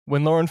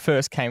When Lauren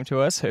first came to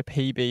us, her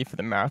PB for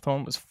the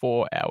marathon was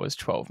 4 hours,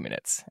 12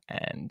 minutes.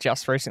 And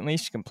just recently,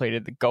 she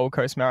completed the Gold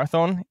Coast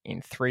Marathon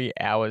in 3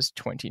 hours,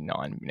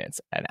 29 minutes,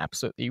 an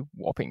absolutely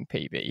whopping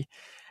PB.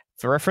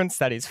 For reference,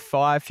 that is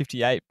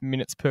 5:58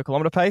 minutes per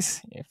kilometre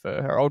pace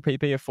for her old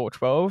PB of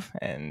 4:12,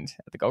 and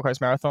at the Gold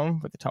Coast Marathon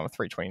with the time of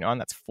 3:29,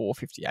 that's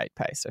 4:58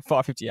 pace. So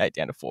 5:58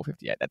 down to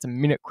 4:58. That's a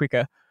minute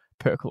quicker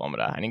per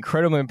kilometre. An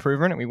incredible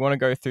improvement, and we want to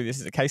go through this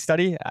as a case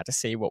study to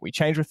see what we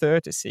changed with her,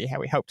 to see how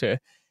we helped her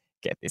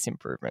get this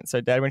improvement. So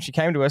Dad, when she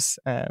came to us,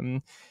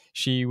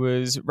 she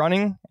was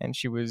running, and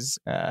she was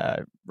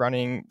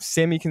running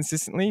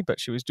semi-consistently,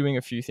 but she was doing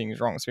a few things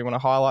wrong. So we want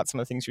to highlight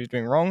some of the things she was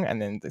doing wrong,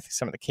 and then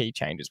some of the key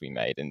changes we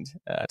made. And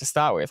to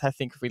start with, I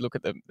think if we look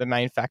at the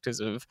main factors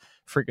of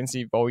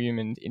frequency, volume,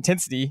 and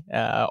intensity,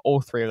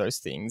 all three of those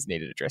things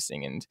needed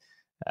addressing. And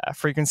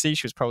frequency,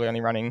 she was probably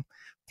only running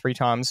 3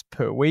 times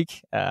per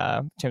week.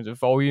 In terms of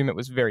volume, it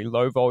was very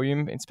low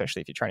volume,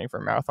 especially if you're training for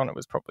a marathon. It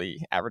was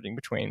probably averaging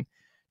between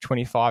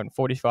 25 and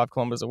 45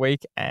 kilometers a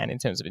week. And in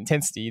terms of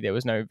intensity, there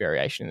was no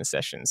variation in the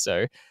session.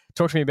 So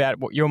talk to me about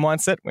what your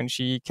mindset when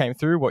she came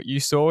through, what you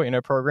saw in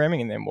her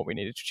programming, and then what we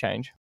needed to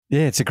change.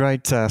 Yeah, it's a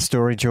great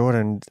story,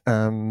 Jordan.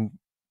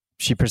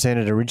 She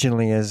presented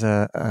originally as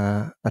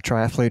a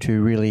triathlete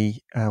who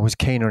really was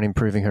keen on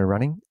improving her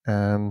running.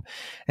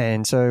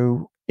 And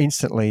so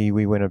instantly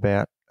we went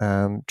about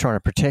trying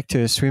to protect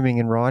her swimming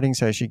and riding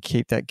so she'd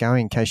keep that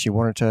going in case she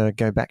wanted to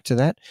go back to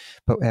that.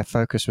 But our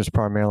focus was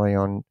primarily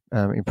on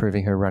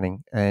improving her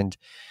running. And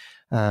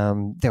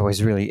that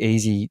was really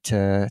easy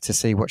to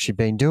see what she'd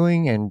been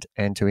doing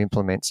and to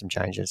implement some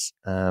changes.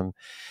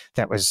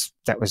 That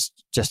was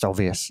just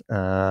obvious.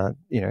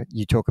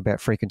 You talk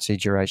about frequency,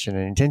 duration,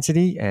 and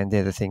intensity, and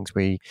they're the things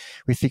we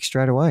fixed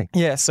straight away.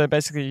 Yeah. So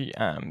basically,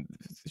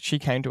 she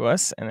came to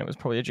us, and it was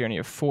probably a journey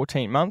of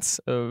 14 months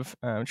of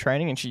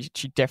training, and she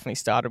definitely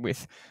started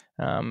with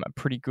a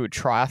pretty good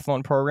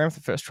triathlon program for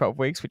the first 12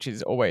 weeks, which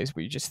is always,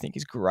 we just think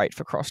is great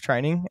for cross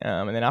training.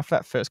 And then after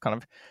that first kind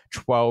of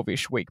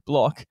 12-ish week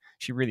block,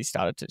 she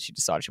decided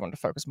she wanted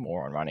to focus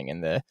more on running,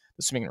 and the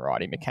swimming and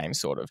riding became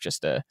sort of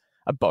just a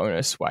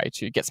bonus way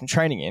to get some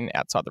training in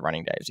outside the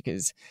running days,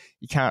 because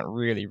you can't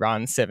really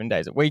run 7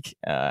 days a week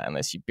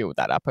unless you build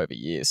that up over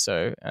years.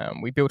 So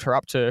we built her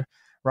up to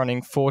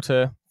running 4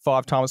 to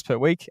 5 times per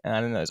week,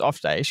 and in those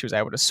off days, she was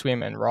able to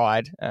swim and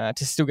ride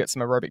to still get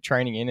some aerobic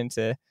training in, and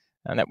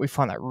that we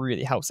find that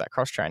really helps that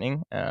cross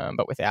training,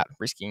 but without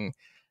risking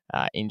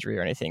injury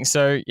or anything.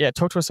 So yeah,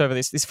 talk to us over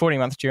this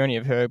 40-month journey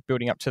of her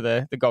building up to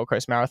the Gold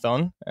Coast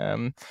Marathon.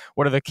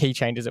 What are the key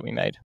changes that we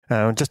made?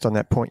 Just on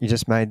that point you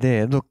just made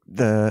there, look,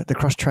 the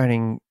cross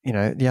training,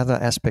 the other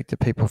aspect that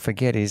people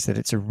forget is that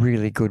it's a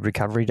really good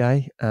recovery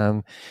day.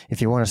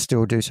 If you want to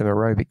still do some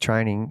aerobic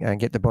training and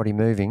get the body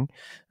moving,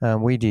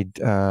 we did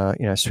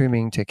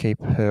swimming to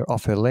keep her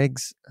off her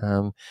legs,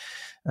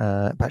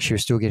 but she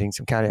was still getting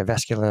some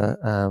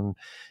cardiovascular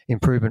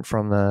improvement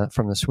from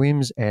the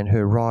swims, and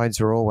her rides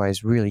were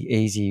always really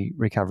easy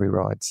recovery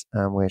rides,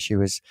 where she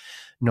was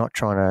not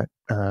trying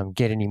to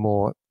get any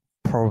more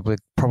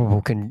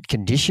probable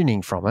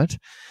conditioning from it.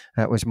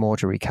 It was more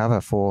to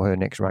recover for her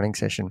next running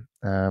session.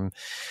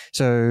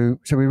 So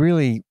we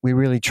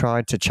really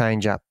tried to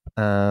change up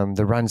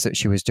the runs that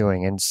she was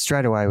doing, and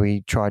straight away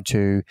we tried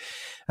to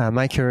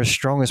make her as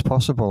strong as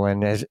possible.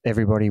 And as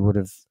everybody would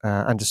have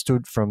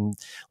understood from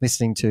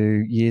listening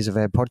to years of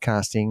our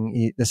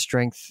podcasting, the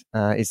strength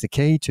is the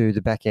key to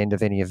the back end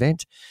of any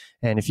event.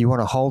 And if you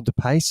want to hold the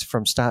pace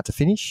from start to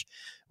finish,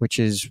 which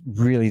is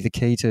really the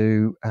key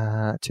to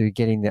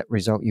getting that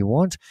result you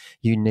want,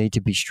 you need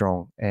to be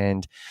strong.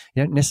 And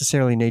you don't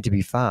necessarily need to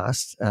be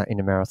fast in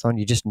a marathon.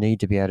 You just need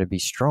to be able to be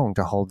strong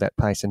to hold that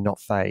pace and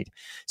not fade.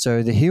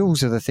 So the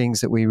hills are the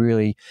things that we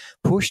really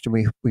pushed, and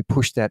we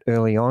pushed that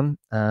early on.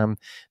 The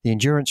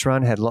endurance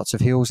run had lots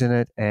of hills in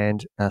it,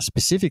 and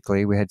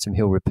specifically we had some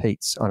hill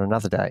repeats on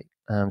another day.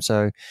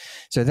 So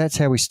that's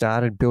how we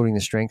started building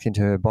the strength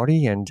into her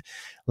body and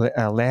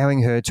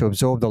allowing her to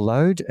absorb the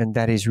load, and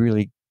that is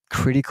really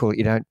critical.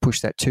 You don't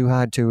push that too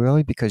hard too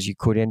early, because you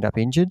could end up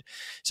injured.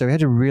 So we had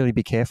to really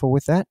be careful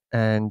with that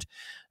and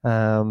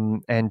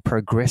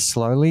progress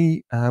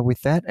slowly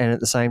with that, and at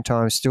the same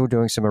time still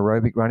doing some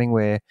aerobic running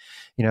where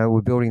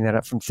we're building that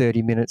up from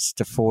 30 minutes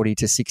to 40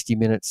 to 60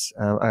 minutes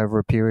over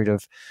a period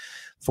of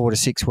 4 to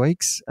 6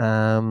 weeks,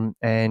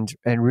 and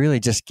really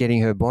just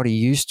getting her body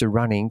used to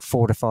running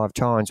 4 to 5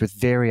 times with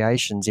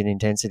variations in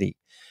intensity,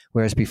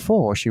 whereas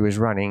before she was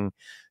running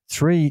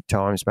 3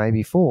 times,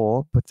 maybe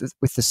 4, but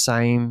with the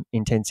same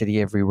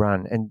intensity every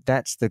run. And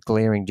that's the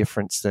glaring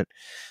difference that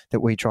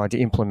we tried to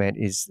implement,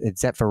 is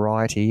it's that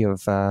variety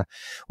of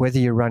whether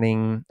you're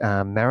running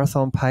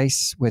marathon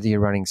pace, whether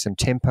you're running some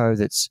tempo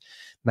that's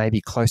maybe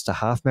close to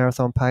half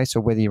marathon pace,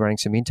 or whether you're running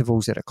some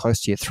intervals that are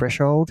close to your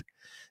threshold.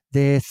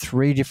 There are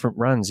 3 different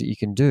runs that you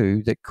can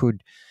do that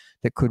could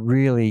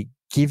really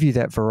give you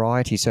that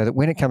variety, so that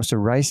when it comes to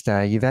race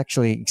day, you've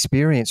actually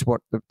experienced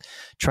what the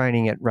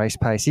training at race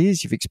pace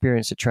is. You've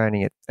experienced the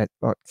training at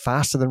what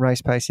faster than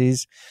race pace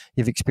is.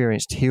 You've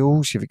experienced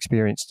hills. You've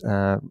experienced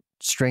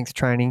strength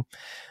training.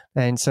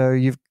 And so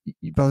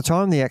by the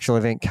time the actual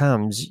event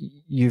comes,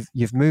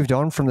 you've moved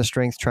on from the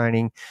strength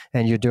training,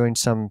 and you're doing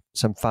some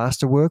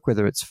faster work,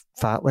 whether it's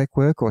fartlek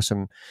work or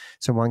some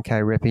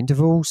 1K rep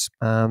intervals,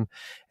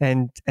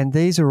 and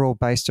these are all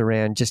based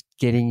around just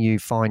getting you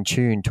fine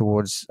tuned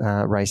towards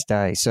race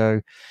day.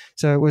 So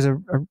it was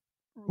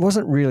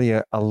wasn't really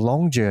a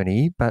long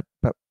journey, but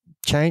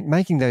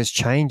making those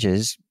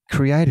changes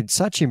created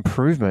such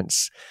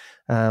improvements,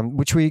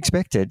 which we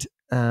expected,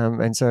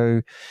 and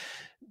so.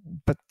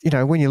 But,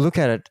 when you look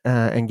at it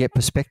and get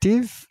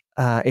perspective,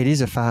 it is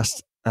a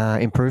fast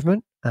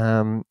improvement,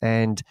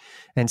 and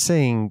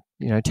seeing,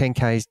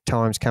 10K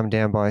times come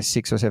down by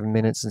 6 or 7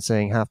 minutes, and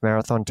seeing half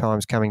marathon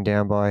times coming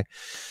down by,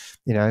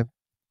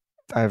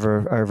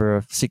 over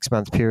a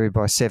 6-month period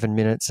by 7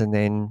 minutes, and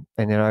then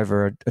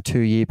over a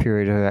 2-year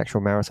period of actual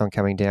marathon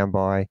coming down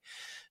by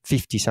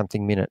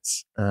 50-something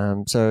minutes.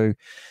 So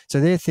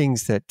they're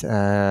things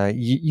that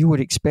you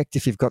would expect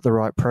if you've got the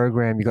right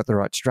program, you've got the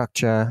right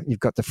structure, you've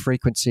got the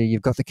frequency,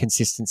 you've got the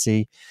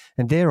consistency,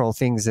 and they're all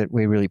things that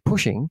we're really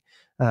pushing.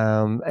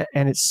 And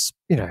it's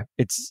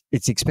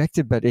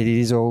expected, but it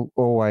is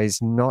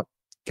always not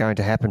going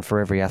to happen for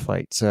every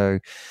athlete.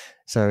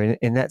 So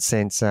in that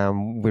sense,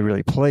 we're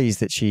really pleased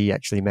that she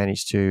actually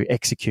managed to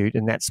execute,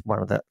 and that's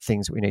one of the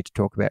things that we need to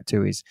talk about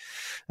too, is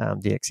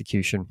the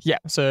execution. Yeah.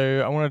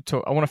 So I want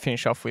to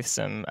finish off with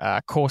some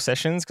core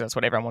sessions, because that's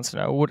what everyone wants to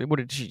know. What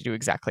did she do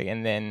exactly,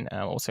 and then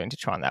also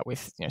intertwine that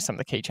with some of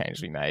the key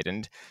changes we made,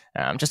 and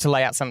just to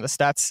lay out some of the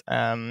stats.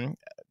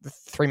 The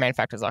 3 main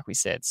factors, like we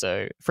said.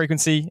 So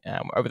frequency,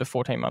 over the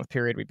 14-month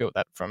period, we built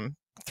that from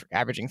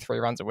averaging 3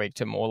 runs a week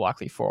to more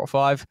likely 4 or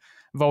 5.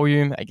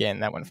 Volume,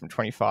 again, that went from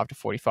 25 to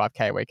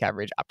 45K a week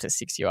average up to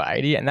 60 or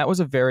 80. And that was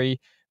a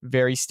very,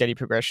 very steady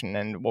progression.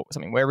 And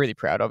something we're really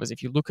proud of is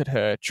if you look at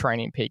her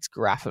Training Peaks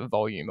graph of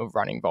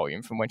running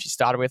volume from when she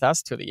started with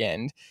us to the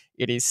end,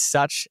 it is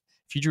such,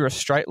 if you drew a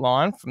straight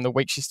line from the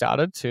week she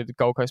started to the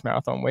Gold Coast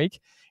Marathon week,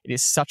 it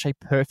is such a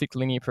perfect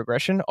linear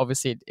progression.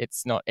 Obviously,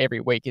 it's not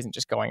every week isn't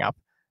just going up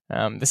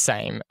the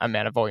same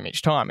amount of volume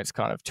each time. It's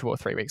kind of 2 or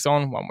 3 weeks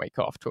on, 1 week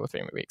off, 2 or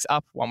 3 weeks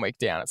up, 1 week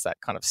down. It's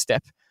that kind of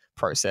step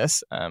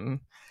process.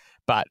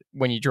 But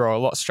when you draw a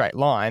lot straight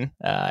line,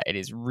 it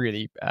is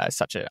really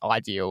such an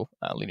ideal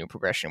linear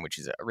progression, which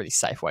is a really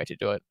safe way to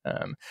do it.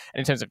 And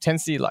in terms of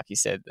intensity, like you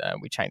said,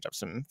 we changed up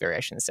some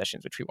variation in the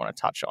sessions, which we want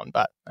to touch on.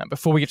 But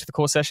before we get to the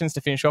core sessions,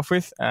 to finish off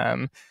with,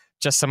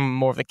 just some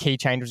more of the key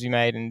changes we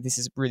made, and this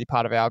is really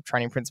part of our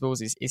training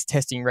principles, is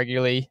testing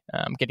regularly,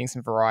 getting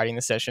some variety in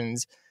the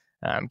sessions,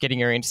 getting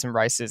her into some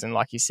races. And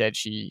like you said,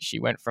 she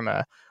went from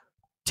a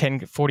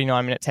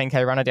 49-minute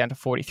 10K runner down to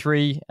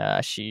 43.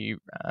 She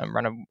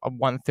ran a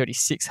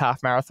 1:36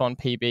 half marathon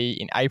PB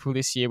in April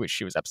this year, which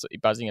she was absolutely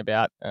buzzing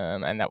about.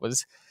 And that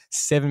was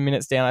 7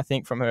 minutes down, I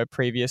think, from her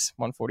previous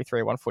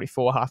 1:43,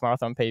 1:44 half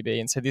marathon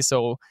PB. And so this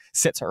all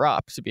sets her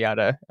up to be able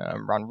to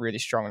run really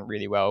strong and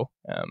really well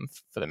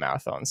for the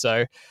marathon.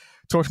 So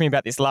talk to me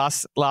about this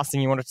last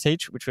thing you wanted to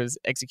teach, which was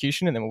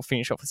execution, and then we'll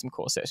finish off with some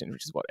core sessions,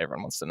 which is what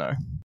everyone wants to know.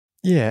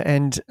 Yeah,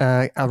 and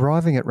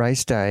arriving at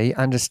race day,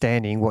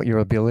 understanding what your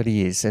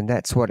ability is, and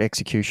that's what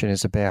execution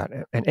is about.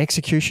 And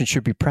execution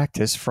should be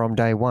practiced from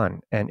day one.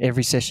 And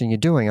every session you're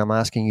doing, I'm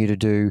asking you to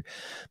do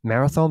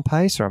marathon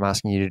pace, or I'm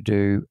asking you to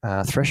do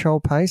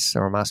threshold pace,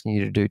 or I'm asking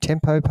you to do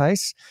tempo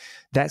pace.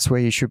 That's where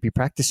you should be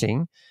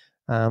practicing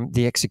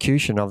the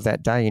execution of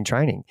that day in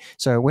training.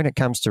 So when it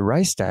comes to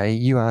race day,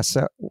 you are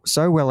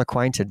so well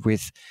acquainted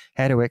with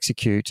how to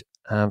execute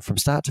from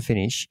start to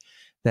finish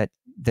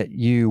that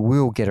you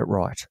will get it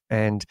right.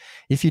 And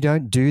if you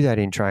don't do that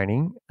in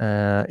training,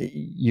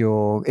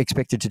 you're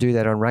expected to do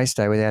that on race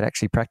day without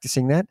actually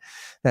practicing that.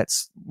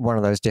 That's one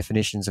of those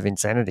definitions of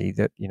insanity,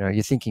 that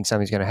you're thinking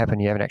something's going to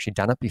happen, you haven't actually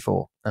done it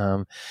before.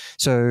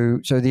 So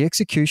the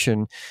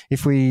execution,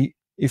 if we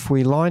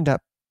lined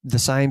up the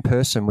same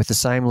person with the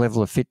same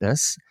level of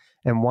fitness,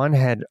 and one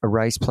had a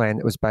race plan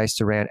that was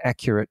based around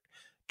accurate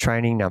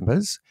training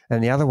numbers,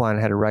 and the other one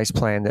had a race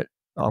plan that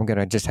I'm going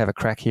to just have a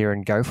crack here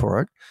and go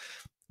for it,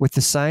 with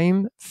the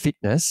same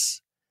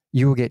fitness,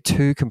 you will get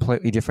 2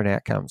 completely different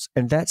outcomes.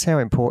 And that's how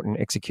important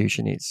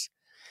execution is.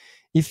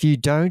 If you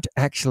don't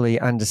actually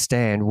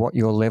understand what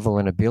your level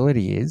and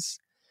ability is,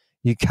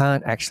 you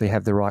can't actually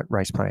have the right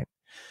race plan.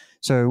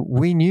 So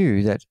we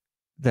knew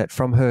that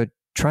from her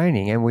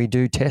training, and we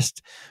do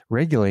test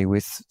regularly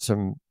with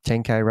some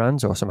 10K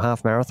runs or some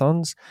half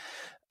marathons,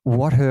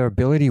 what her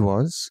ability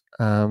was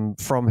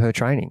from her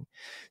training.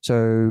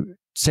 So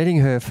setting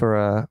her for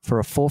a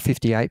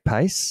 4:58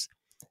 pace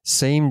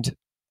seemed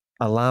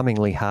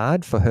alarmingly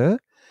hard for her,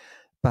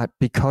 but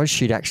because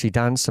she'd actually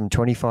done some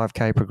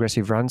 25K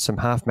progressive runs, some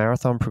half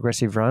marathon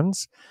progressive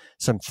runs,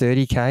 some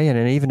 30K,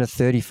 and even a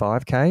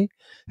 35K,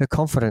 her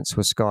confidence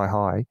was sky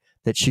high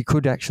that she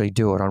could actually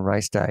do it on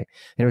race day.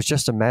 And it was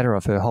just a matter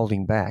of her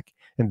holding back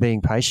and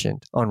being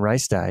patient on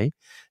race day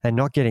and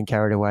not getting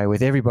carried away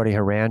with everybody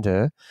around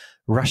her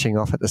rushing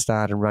off at the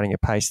start and running a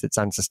pace that's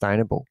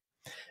unsustainable.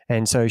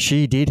 And so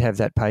she did have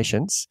that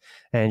patience,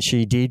 and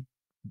she did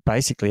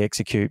basically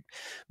execute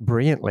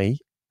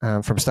brilliantly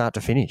from start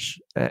to finish.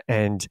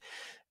 And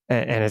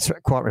it's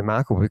quite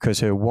remarkable because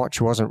her watch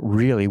wasn't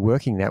really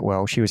working that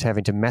well. She was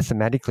having to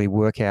mathematically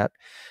work out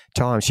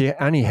time. She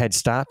only had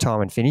start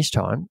time and finish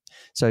time.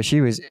 So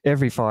she was,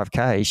 every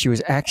 5K, she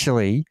was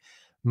actually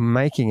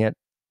making it,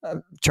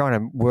 trying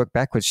to work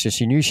backwards. So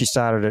she knew she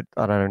started at,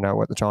 I don't know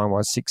what the time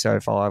was,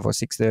 6:05 or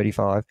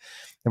 6:35.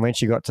 And when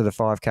she got to the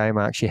 5K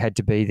mark, she had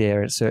to be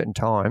there at a certain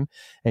time.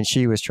 And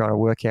she was trying to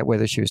work out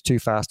whether she was too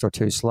fast or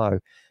too slow.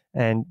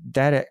 And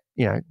that,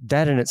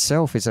 that in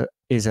itself is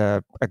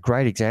a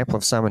great example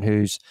of someone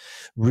who's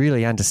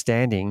really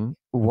understanding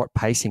what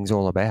pacing's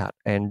all about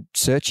and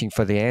searching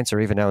for the answer,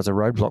 even though it's a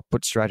roadblock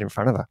put straight in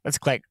front of her. That's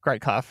great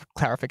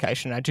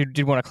clarification. I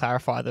did want to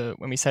clarify that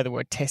when we say the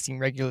word testing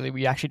regularly,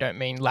 we actually don't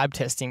mean lab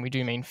testing. We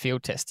do mean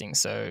field testing.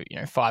 So,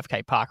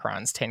 5K park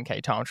runs,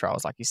 10K time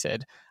trials, like you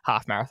said,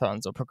 half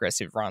marathons or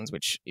progressive runs,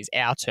 which is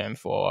our term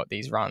for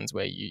these runs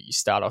where you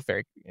start off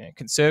very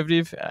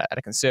conservative at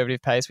a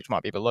conservative pace, which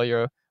might be below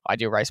your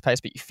ideal race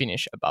pace, but you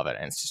finish above it.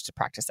 And it's just to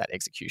practice that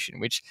execution,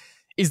 which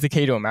is the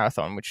key to a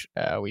marathon, which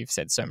we've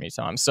said so many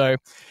times. So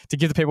to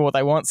give the people what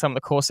they want, some of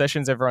the core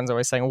sessions, everyone's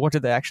always saying, well, what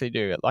did they actually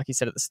do? Like you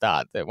said at the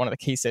start, that one of the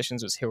key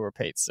sessions was hill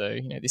repeats. So,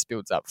 this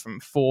builds up from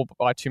 4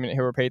 by 2 minute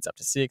hill repeats up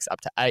to 6,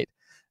 up to 8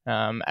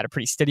 at a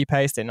pretty steady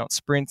pace. They're not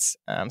sprints.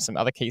 Some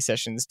other key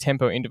sessions,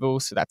 tempo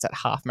intervals. So that's at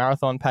half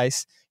marathon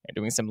pace,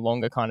 doing some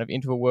longer kind of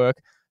interval work.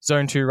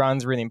 Zone 2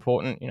 runs, really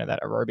important, that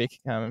aerobic,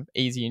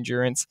 easy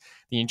endurance.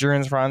 The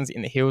endurance runs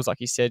in the hills,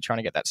 like you said, trying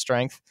to get that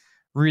strength.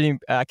 Really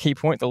key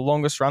point, the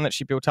longest run that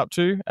she built up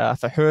to.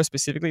 For her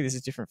specifically, this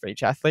is different for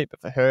each athlete, but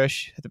for her,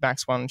 the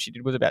max one she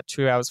did was about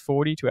 2 hours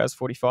 40, 2 hours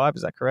 45.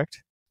 Is that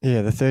correct?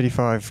 Yeah, the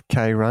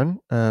 35K run,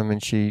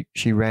 and she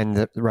ran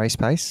the race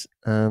pace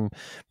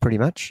pretty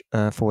much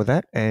for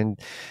that. And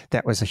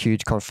that was a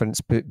huge confidence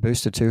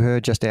booster to her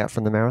just out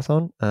from the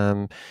marathon.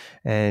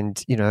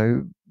 And,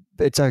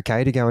 it's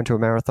okay to go into a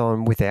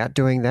marathon without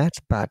doing that,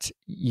 but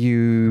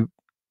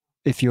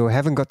if you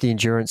haven't got the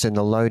endurance and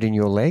the load in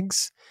your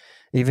legs,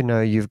 even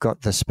though you've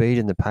got the speed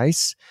and the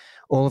pace,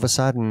 all of a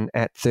sudden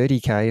at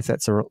 30K, if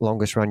that's the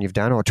longest run you've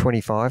done, or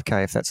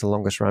 25K, if that's the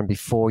longest run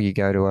before you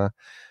go to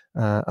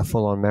a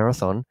full-on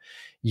marathon,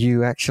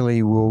 you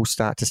actually will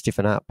start to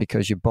stiffen up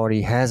because your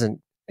body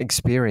hasn't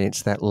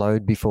experienced that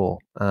load before.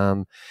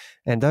 And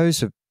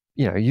those are,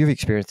 you've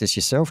experienced this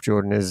yourself,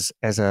 Jordan, as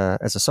a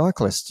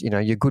cyclist.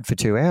 You're good for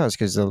 2 hours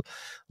because the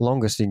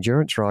longest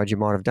endurance ride you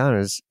might have done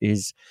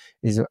is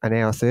an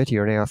hour 30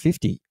 or an hour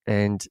 50.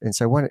 And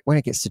so when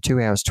it gets to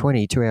 2 hours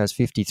 20, 2 hours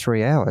 50,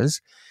 3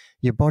 hours,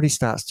 your body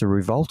starts to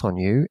revolt on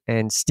you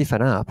and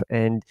stiffen up,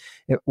 and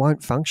it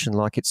won't function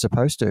like it's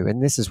supposed to.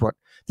 And this is what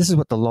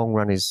the long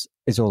run is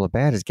all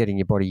about, is getting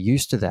your body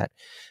used to that.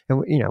 And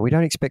we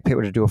don't expect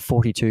people to do a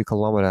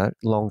 42-kilometer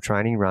long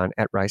training run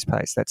at race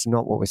pace. That's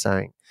not what we're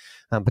saying.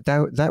 But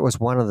that was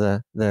one of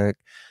the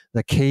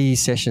key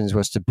sessions,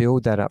 was to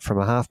build that up from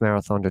a half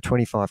marathon to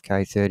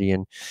 25K, 30,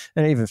 and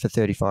even for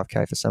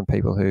 35K for some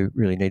people who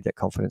really need that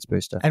confidence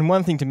booster. And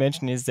one thing to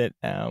mention is that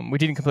we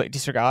didn't completely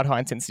disregard high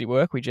intensity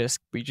work. We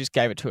just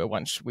gave it to her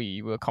once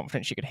we were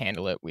confident she could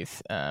handle it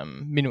with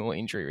minimal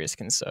injury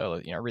risk. And so,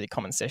 a really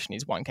common session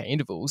is 1K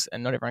intervals,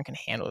 and not everyone can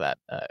handle that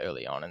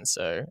early on. And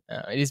so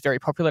it is very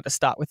popular to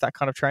start with that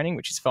kind of training,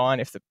 which is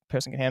fine if the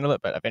person can handle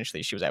it. But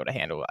eventually she was able to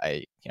handle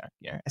a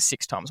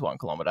 6 times 1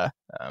 kilometer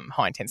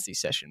high intensity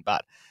session.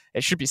 But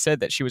it should be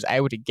said that she was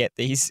able to get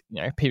these,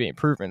 PB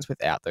improvements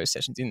without those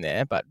sessions in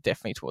there, but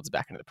definitely towards the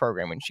back end of the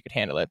program when she could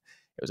handle it,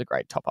 it was a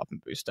great top up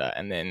and booster.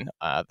 And then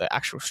the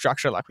actual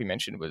structure, like we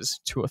mentioned, was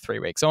 2 or 3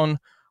 weeks on,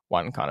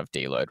 one kind of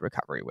deload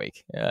recovery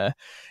week.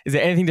 Is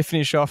there anything to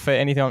finish off for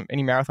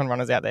any marathon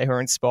runners out there who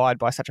are inspired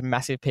by such a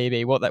massive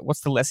PB?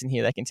 What's the lesson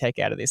here they can take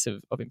out of this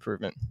of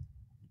improvement?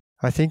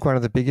 I think one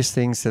of the biggest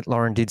things that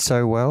Lauren did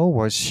so well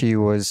was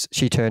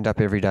she turned up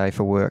every day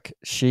for work.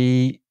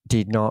 She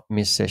did not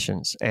miss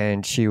sessions,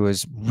 and she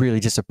was really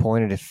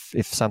disappointed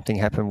if something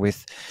happened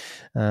with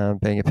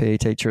being a PE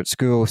teacher at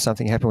school. If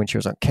something happened when she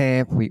was on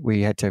camp,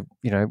 we had to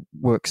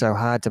work so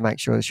hard to make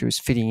sure that she was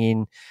fitting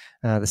in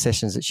the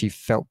sessions that she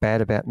felt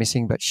bad about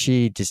missing, but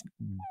she just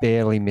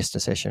barely missed a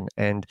session.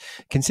 And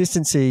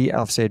consistency,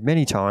 I've said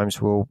many times,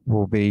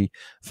 will be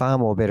far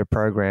more better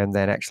program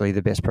than actually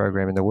the best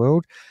program in the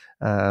world.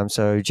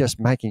 So just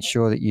making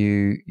sure that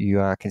you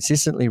are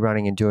consistently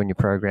running and doing your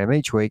program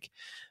each week,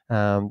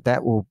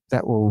 that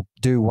will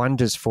do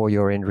wonders for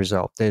your end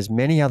result. There's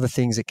many other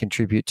things that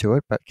contribute to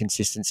it, but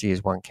consistency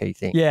is one key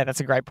thing. Yeah,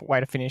 that's a great way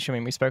to finish. I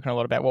mean, we've spoken a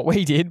lot about what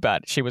we did,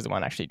 but she was the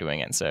one actually doing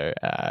it. So,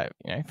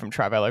 from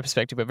Trivelo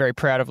perspective, we're very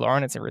proud of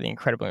Lauren. It's a really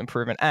incredible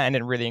improvement and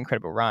a really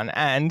incredible run.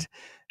 And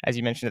as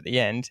you mentioned at the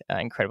end,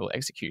 incredible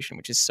execution,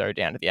 which is so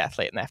down to the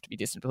athlete, and they have to be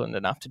disciplined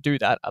enough to do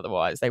that.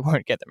 Otherwise, they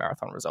won't get the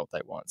marathon result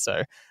they want.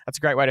 So that's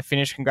a great way to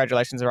finish.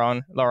 Congratulations,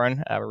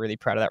 Lauren. We're really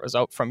proud of that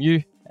result from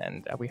you,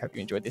 and we hope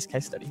you enjoyed this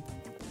case study.